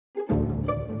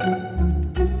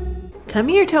Come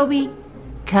here, Toby.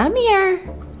 Come here.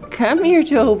 Come here,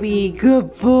 Toby.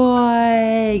 Good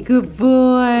boy. Good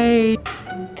boy.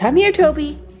 Come here,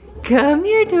 Toby. Come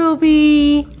here,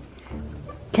 Toby.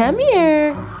 Come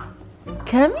here.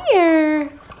 Come here.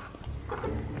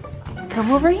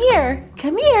 Come over here.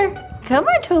 Come here. Come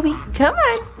on, Toby. Come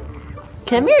on.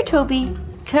 Come here, Toby.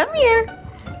 Come here.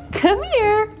 Come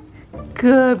here.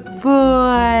 Good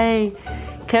boy.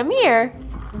 Come here.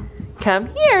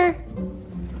 Come here.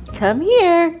 Come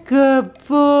here. Good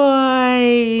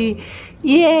boy.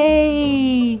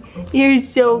 Yay. You're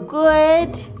so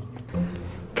good.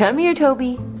 Come here,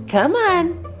 Toby. Come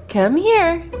on. Come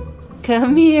here.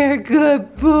 Come here.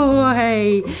 Good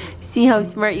boy. See how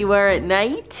smart you are at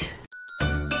night?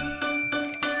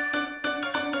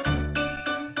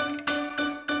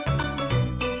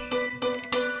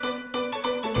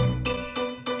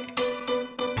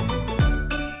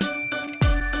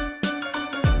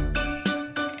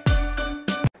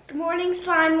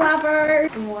 Slime lover.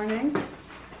 Good morning.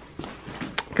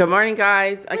 Good morning,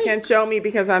 guys. I can't show me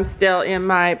because I'm still in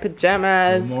my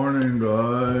pajamas. Good morning,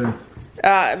 guys.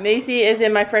 Macy is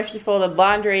in my freshly folded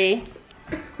laundry.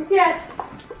 Yes.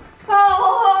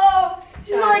 Oh,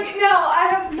 she's like, no, I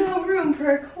have no room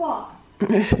for a cloth.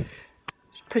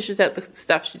 She pushes out the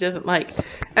stuff she doesn't like.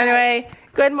 Anyway,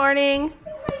 good morning.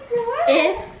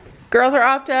 Girls are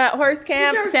off to horse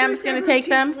camp. Sam's gonna take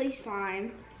them.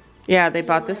 Slime. Yeah, they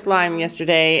bought the slime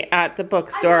yesterday at the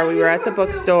bookstore. We were at the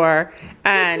bookstore,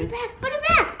 and Put it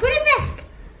back. Put it back.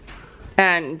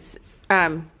 And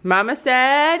Mama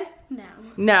said No.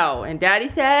 no, and Daddy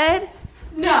said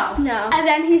No. No. And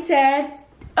then he said,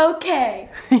 okay.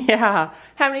 yeah.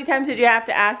 How many times did you have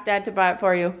to ask Dad to buy it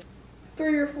for you?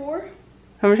 3 or 4.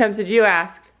 How many times did you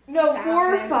ask? No,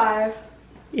 4 or 5.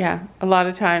 Yeah, a lot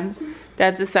of times.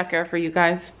 Dad's a sucker for you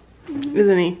guys,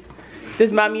 isn't he?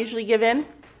 Does Mom usually give in?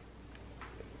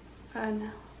 No.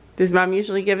 Does Mom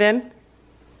usually give in?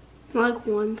 Like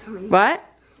one time. What?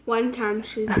 One time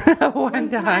she's... One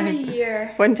time a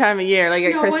year. One time a year, like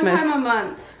at Christmas. One time a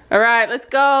month. All right, let's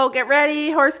go. Get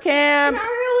ready, horse camp. I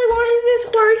really wanted this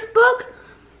horse book,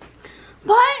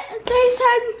 but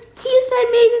he said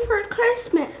maybe for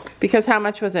Christmas. Because how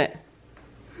much was it?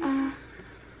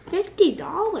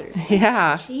 $50.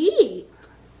 Yeah. Cheap.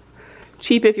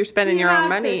 Cheap if you're spending your Yeah, own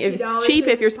money. It's $50 cheap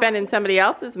if you're is spending somebody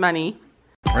else's money.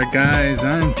 Alright guys,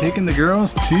 I'm taking the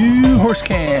girls to horse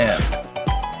camp.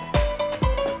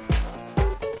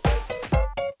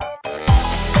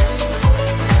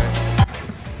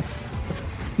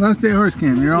 Last day of horse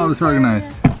camp, you're all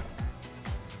disorganized.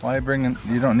 Why bring it?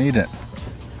 You don't need it.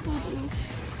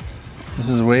 This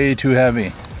is way too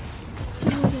heavy.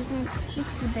 No, it isn't. Just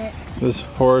a bit. This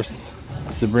horse,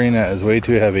 Sabrina, is way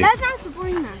too heavy. That's not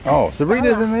Sabrina. Oh,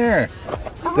 Sabrina's in there.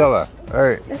 Stella.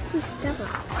 Alright, This is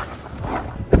Stella.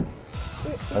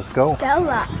 let's go.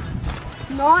 Stella.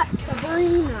 Not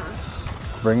Sabrina.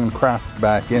 Bringing crafts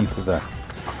back into the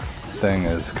thing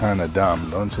is kind of dumb,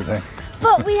 don't you think?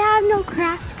 But we have no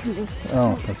craft to make.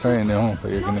 Oh, that's right, no,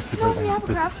 but you're gonna keep No, we have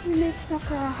everything. craft to make stuff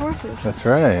for our horses. That's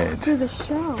right. For the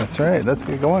show. That's right, let's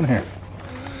get going here.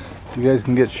 You guys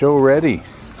can get show ready.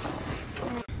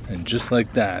 And just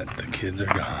like that, the kids are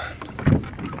gone.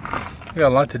 We got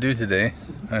a lot to do today.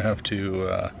 I have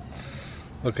to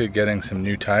look at getting some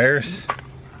new tires.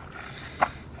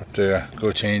 Have to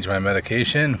go change my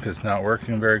medication because it's not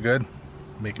working very good.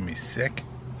 Making me sick.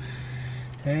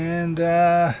 And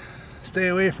stay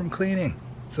away from cleaning.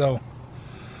 So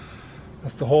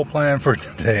that's the whole plan for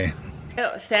today.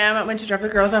 Sam went to drop the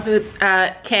girls off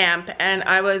at camp, and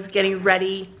I was getting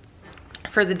ready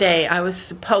for the day. I was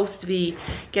supposed to be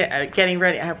getting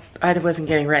ready. I wasn't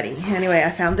getting ready. Anyway,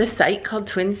 I found this site called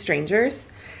Twin Strangers.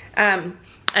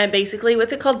 And basically,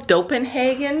 what's it called?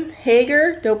 Dopenhagen?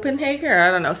 Dopenhager?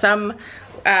 I don't know. Some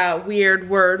weird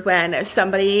word when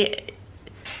somebody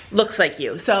looks like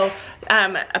you. So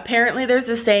apparently there's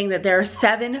this saying that there are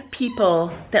 7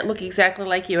 people that look exactly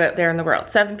like you out there in the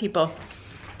world. 7 people.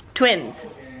 Twins.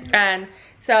 And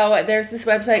so there's this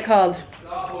website called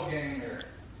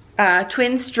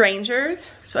Twin Strangers.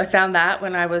 So I found that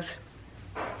when I was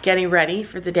getting ready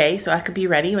for the day so I could be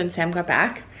ready when Sam got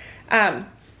back.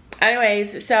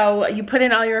 Anyways, so you put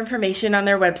in all your information on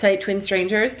their website, Twin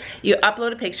Strangers. You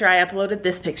upload a picture. I uploaded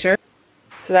this picture.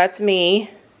 So that's me.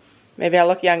 Maybe I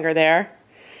look younger there.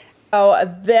 Oh,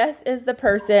 this is the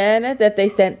person that they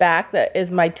sent back that is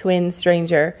my twin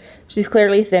stranger. She's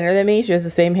clearly thinner than me. She has the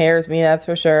same hair as me, that's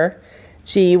for sure.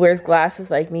 She wears glasses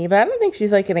like me, but I don't think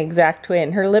she's like an exact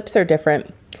twin. Her lips are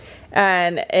different.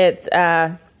 And it's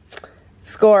a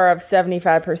score of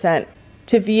 75%.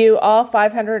 To view all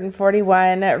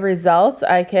 541 results,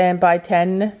 I can buy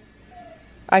 10.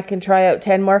 I can try out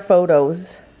 10 more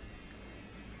photos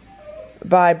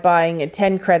by buying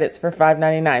 10 credits for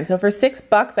 $5.99. So for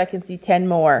 $6, I can see 10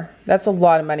 more. That's a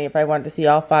lot of money if I want to see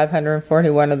all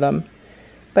 541 of them.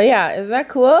 But yeah, isn't that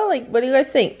cool? Like, what do you guys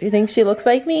think? Do you think she looks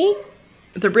like me?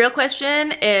 The real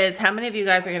question is, how many of you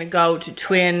guys are gonna go to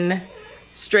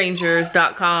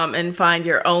twinstrangers.com and find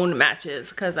your own matches?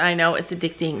 Because I know it's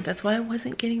addicting. That's why I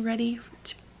wasn't getting ready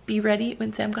to be ready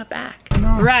when Sam got back.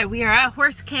 Right, we are at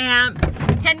horse camp.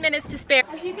 10 minutes to spare.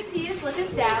 As you can see, just look us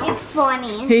down. It's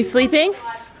funny. He's sleeping?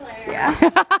 Yeah.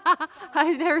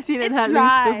 I've never seen it that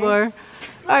loose before.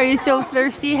 Are you so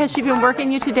thirsty? Has she been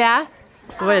working you to death?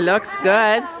 Boy, it looks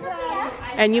good.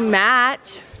 And you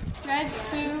match. Red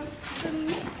boots.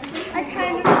 I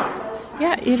kind of.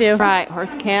 Yeah, you do. Right,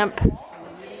 horse camp,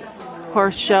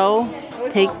 horse show,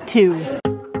 take 2.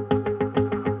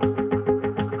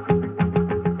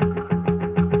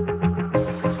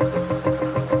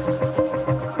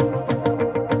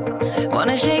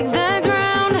 Wanna shake the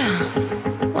ground,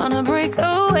 wanna break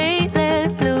away,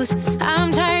 let loose.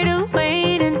 I'm tired of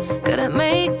waiting, gotta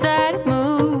make that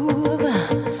move.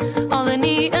 All the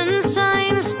neon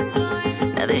signs,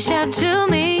 now they shout to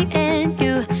me and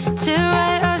you to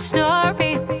write our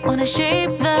story. Wanna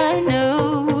shape the new.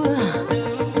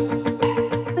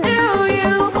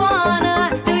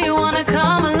 Do you wanna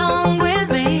come along with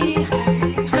me?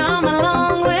 Come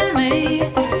along with me.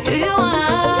 Do you wanna?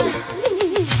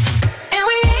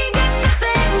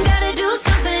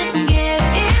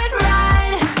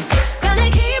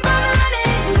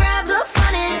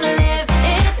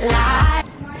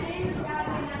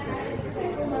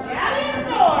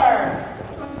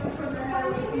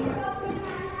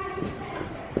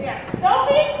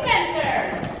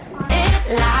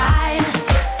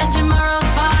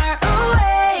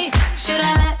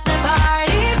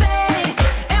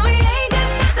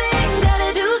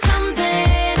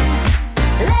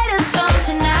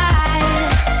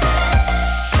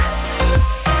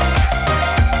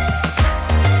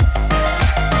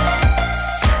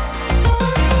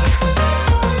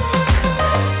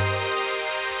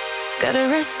 Got a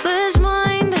restless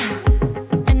mind,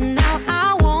 and now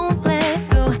I won't let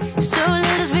go. So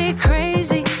let us be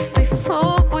crazy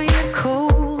before we're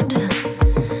cold.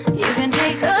 You can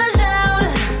take us out,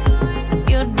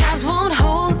 your doubts won't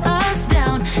hold us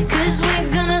down, 'cause we're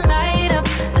gonna light up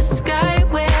the sky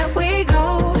where we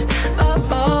go. Oh,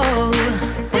 oh.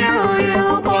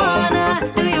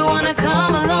 Do you wanna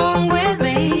come along with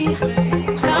me?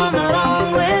 Come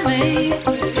along with me.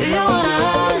 Do you wanna?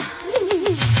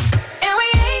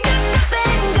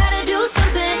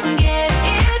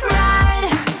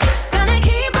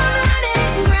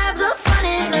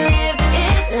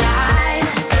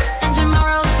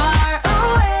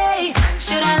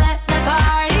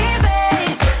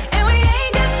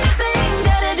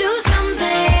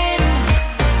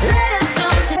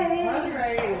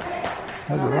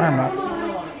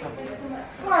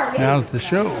 Now's the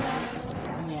show.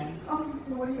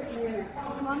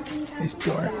 Nice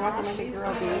door.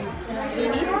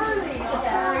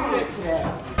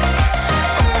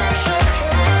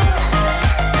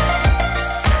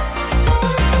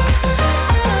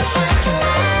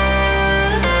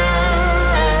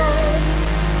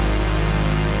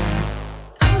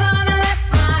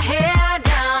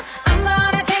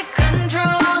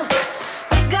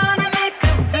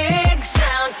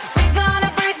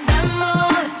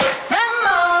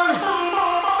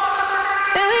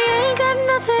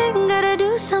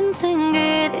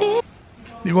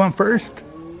 You want first?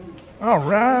 All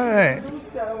right.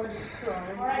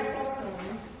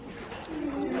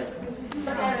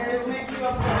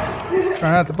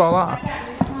 Try not to fall off.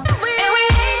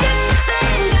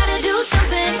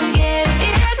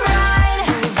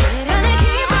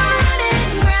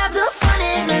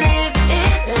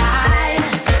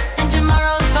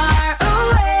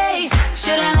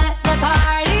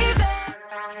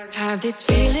 Have this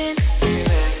feeling,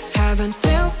 haven't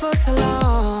felt for so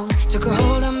long. Took a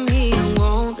hold of me and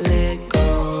won't let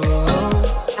go.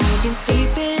 I've been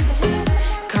sleeping,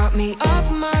 caught me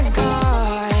off my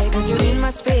guard, 'cause you're in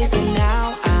my space and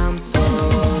now I'm so.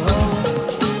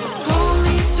 Hold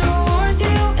me towards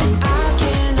you and I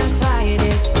cannot fight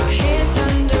it. My head's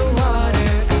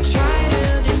underwater, I try to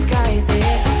disguise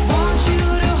it. Want you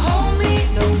to hold me,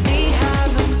 though we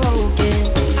haven't spoken.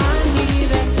 I need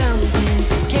that something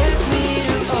to get me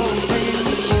to open.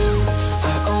 You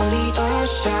are only a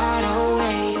shot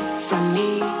away.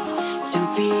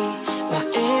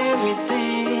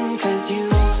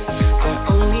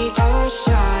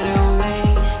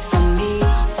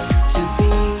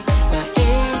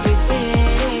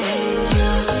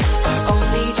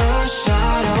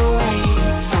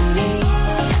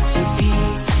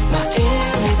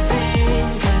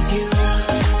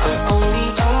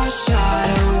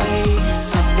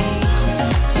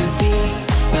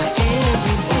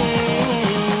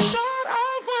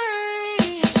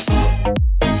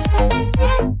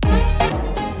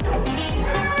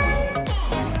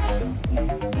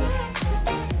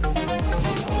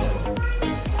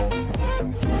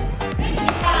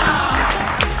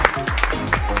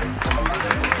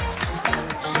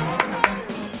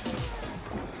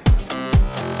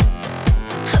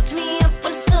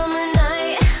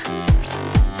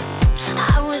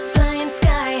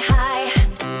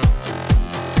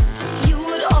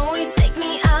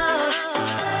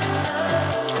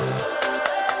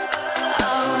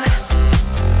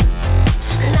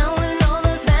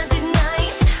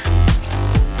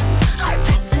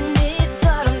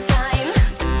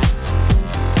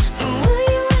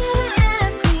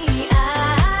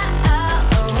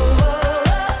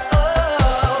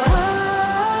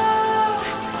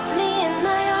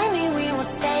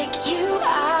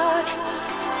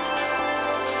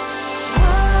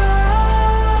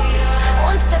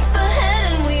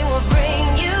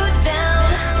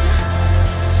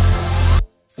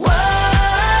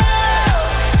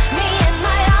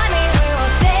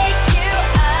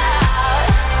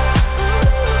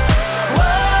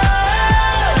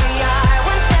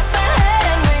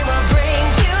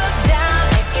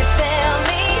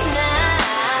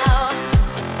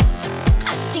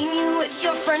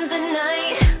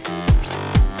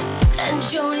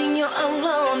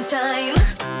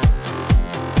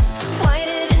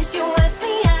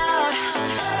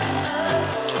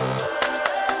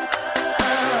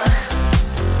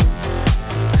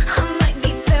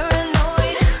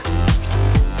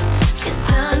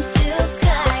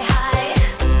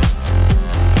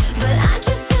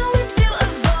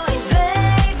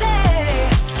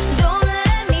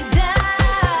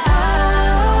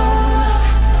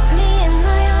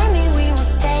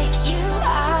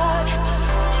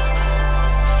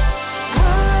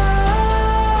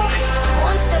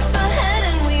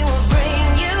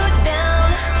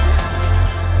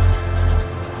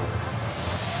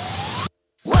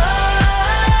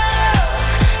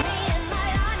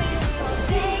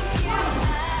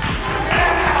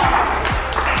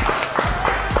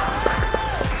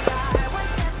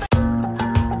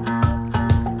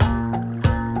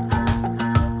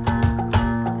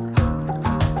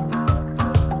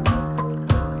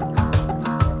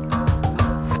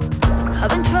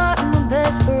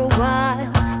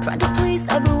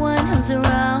 everyone who's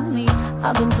around me.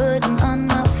 I've been putting on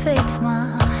my fake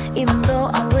smile, even though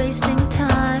I'm wasting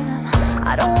time.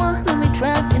 I don't wanna be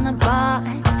trapped in a box,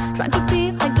 trying to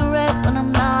be like the rest when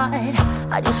I'm not.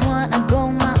 I just wanna go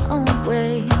my own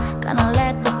way, gonna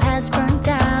let the past burn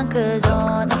down. Cause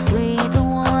honestly,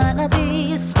 don't wanna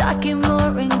be stuck in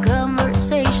boring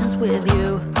conversations with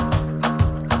you.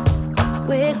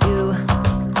 With you,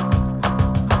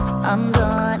 I'm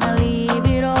gonna leave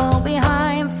it all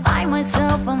behind, find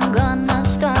myself, I'm gonna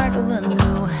start over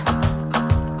new.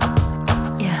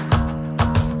 Yeah,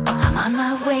 I'm on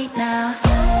my way now.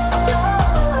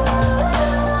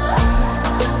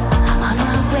 I'm on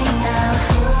my way now.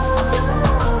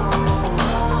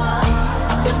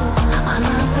 I'm on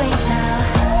my way now.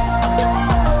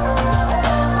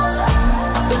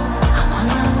 I'm on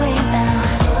my way now.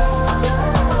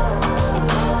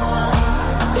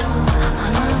 I'm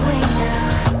on my way now.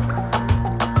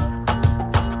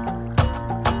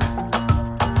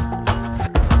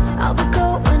 I'll be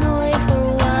going away for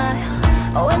a while.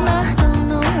 Oh, and I don't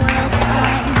know what I'll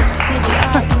find. Maybe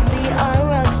I can be a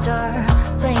rock star,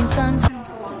 playing songs.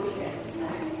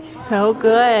 So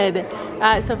good.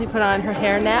 Sophie put on her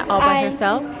hairnet all by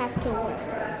herself. I have to wear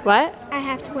it. What? I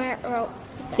have to wear it or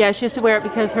else. Yeah, she has to wear it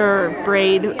because her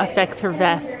braid affects her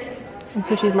vest. And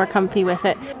so she's more comfy with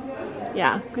it.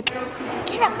 Yeah, good.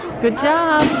 Get up. Good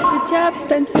job. Good job,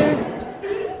 Spencer.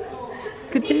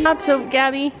 Good job, so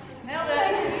Gabby.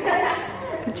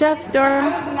 Good job,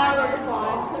 Storm.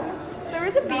 There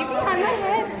was a bee behind my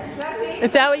head.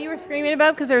 Is that what you were screaming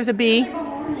about? Because there was a bee?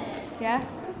 Yeah.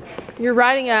 You're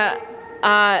riding a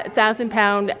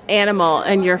 1,000-pound animal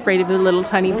and you're afraid of a little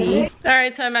tiny bee. All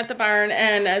right, so I'm at the barn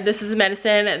and this is the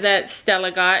medicine that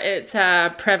Stella got. It's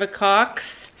Previcox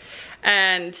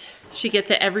and she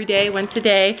gets it every day, once a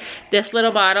day. This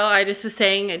little bottle, I just was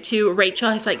saying to Rachel,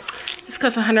 I was like, this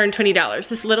costs $120,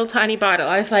 this little tiny bottle.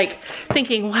 I was like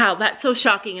thinking, wow, that's so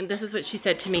shocking. And this is what she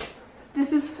said to me.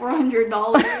 This is $400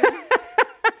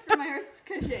 for my horse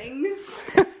Cushings.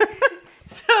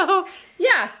 So,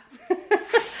 yeah.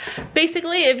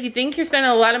 Basically, if you think you're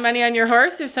spending a lot of money on your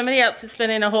horse, there's somebody else that's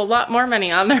spending a whole lot more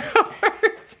money on their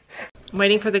horse. I'm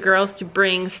waiting for the girls to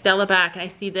bring Stella back.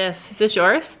 I see this. Is this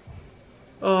yours?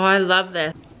 Oh, I love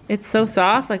this. It's so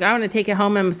soft. Like, I want to take it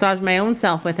home and massage my own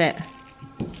self with it.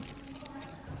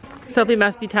 Sophie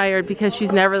must be tired because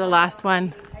she's never the last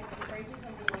one.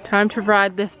 Time to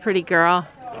ride this pretty girl.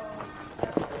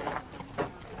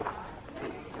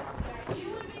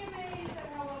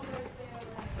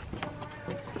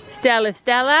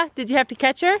 Stella, did you have to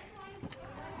catch her?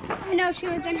 No, she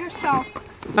was in her stall.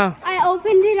 Oh. I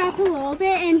opened it up a little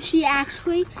bit and she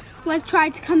actually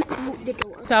tried to come out the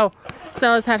door. So,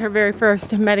 Stella's had her very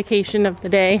first medication of the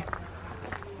day.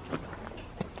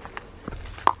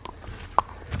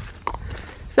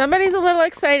 Somebody's a little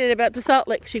excited about the salt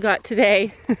lick she got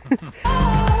today.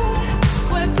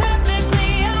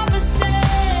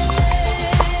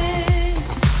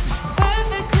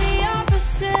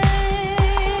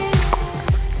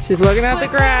 She's looking at the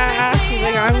grass. She's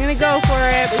like, I'm gonna go for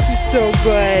it, but she's so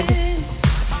good.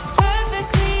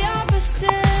 Perfectly opposite.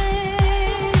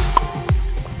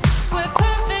 We're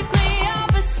perfectly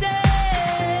opposite.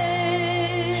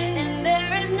 And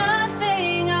there is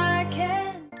nothing I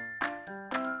can.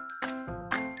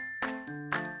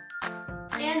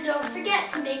 And don't forget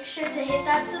to make sure to hit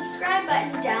that subscribe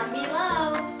button down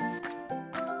below.